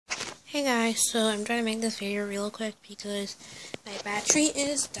Hey guys, so I'm trying to make this video real quick because my battery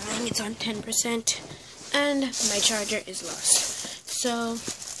is dying. It's on 10% and my charger is lost. So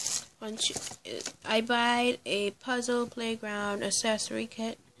I bought a puzzle playground accessory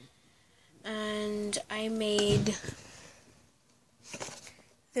kit and I made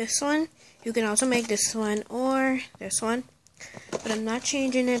this one. You can also make this one or this one, but I'm not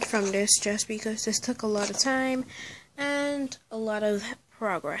changing it from this just because this took a lot of time and a lot of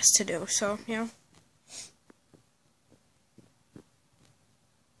progress to do. So yeah,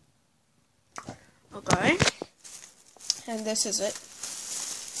 okay, and this is it.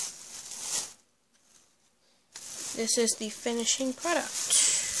 This is the finishing product,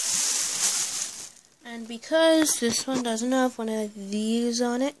 and because this one doesn't have one of these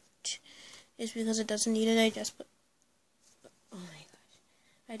on it, is because it doesn't need it. I just put, oh my gosh,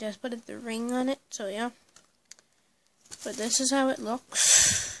 I just put the ring on it. So yeah, but this is how it looks.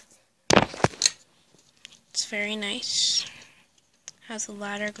 It's very nice. Has a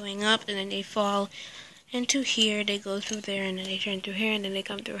ladder going up, and then they fall into here. They go through there, and then they turn through here, and then they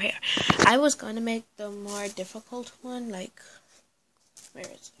come through here. I was gonna make the more difficult one, like, where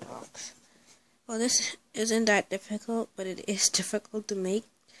is the box? Well, this isn't that difficult, but it is difficult to make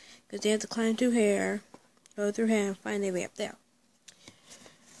because they have to climb through here, go through here, and find their way up there.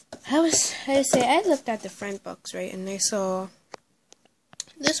 I looked at the front box, right, and I saw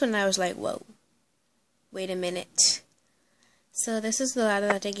this one. I was like, whoa, wait a minute. So this is the ladder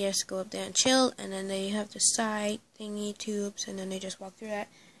that they just go up there and chill, and then they have the side thingy tubes, and then they just walk through that,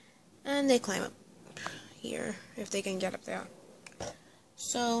 and they climb up here if they can get up there.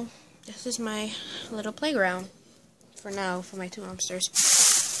 So this is my little playground for now for my two hamsters.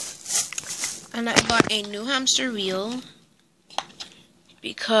 And I bought a new hamster wheel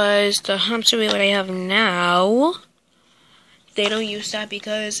because the hamster wheel that I have now, they don't use that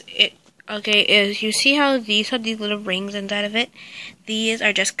because it, is you see how these have these little rings inside of it? These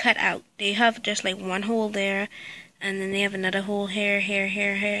are just cut out. They have just like one hole there, and then they have another hole here,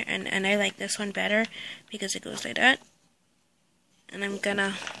 and I like this one better because it goes like that. And I'm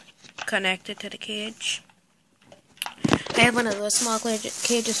gonna connect it to the cage. I have one of those small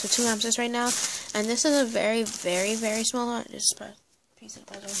cages for two hamsters right now, and this is a very, very, very small one. Just a piece of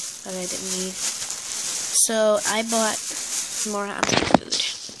puzzle that I didn't need. So I bought more hamster food.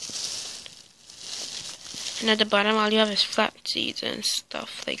 And at the bottom, all you have is flat seeds and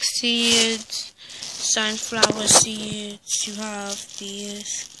stuff, like seeds, sunflower seeds. You have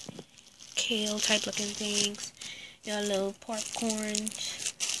these kale type looking things. You got little popcorn.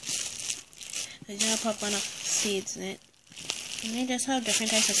 There's a pop enough seeds in it. And they just have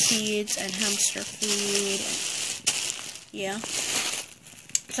different types of seeds and hamster food. Yeah.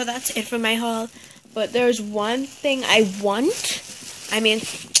 So that's it for my haul. But there's one thing I want. I mean,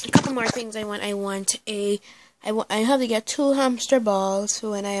 a couple more things I want. I have to get 2 hamster balls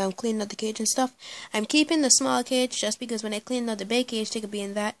for when I clean out the cage and stuff. I'm keeping the small cage just because when I clean out the big cage, they could be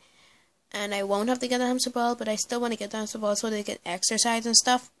in that. And I won't have to get a hamster ball, but I still want to get the hamster ball so they can exercise and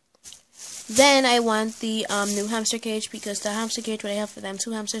stuff. Then I want the new hamster cage because the hamster cage what I have for them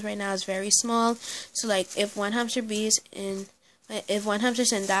 2 hamsters right now is very small. So like if one hamster's in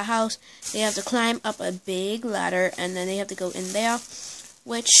that house, they have to climb up a big ladder and then they have to go in there.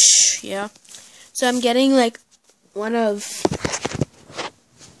 Which, yeah. So I'm getting like one of,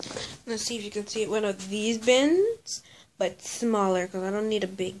 let's see if you can see it, one of these bins, but smaller because I don't need a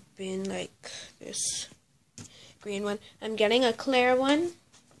big bin like this green one. I'm getting a clear one.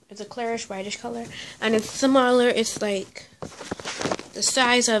 It's a clearish whitish color, and it's smaller. It's like the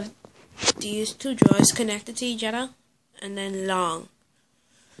size of these 2 drawers connected to each other, and then long.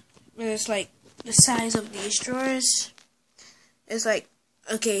 And it's like the size of these drawers. It's like,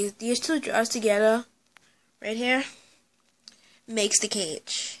 okay, these 2 drawers together, right here, makes the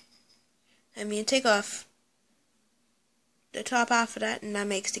cage. I mean, take off the top half of that, and that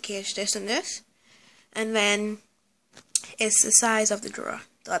makes the cage this and this. And then it's the size of the drawer,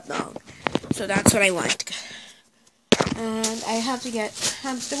 that long. So that's what I want. And I have to get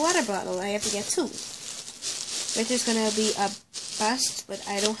hamster water bottle. I have to get 2. Which is going to be a bust, but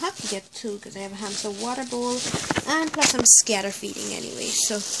I don't have to get 2 because I have a hamster water bowl. And plus I'm scatter feeding anyway.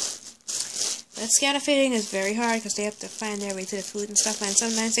 So that scatter feeding is very hard because they have to find their way to the food and stuff. And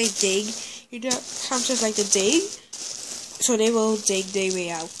sometimes they dig. Hamsters like to dig. So they will dig their way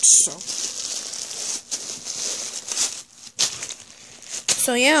out.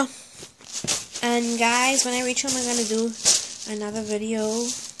 So yeah. And guys, when I reach home, I'm going to do another video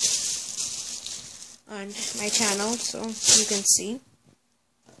on my channel so you can see.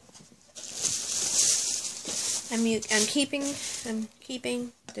 I'm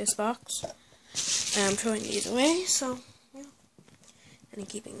keeping this box. And I'm throwing these away, so yeah. And I'm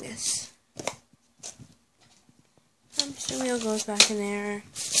keeping this. Hamster wheel goes back in there.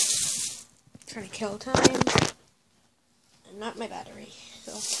 Trying to kill time. And not my battery.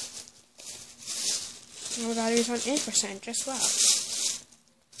 So my battery's on 8%, just wow.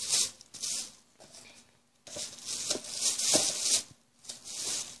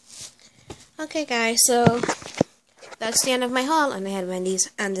 Okay guys, so that's the end of my haul, and I had Wendy's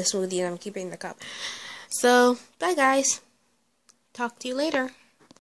and the smoothie, and I'm keeping the cup. So, bye guys. Talk to you later.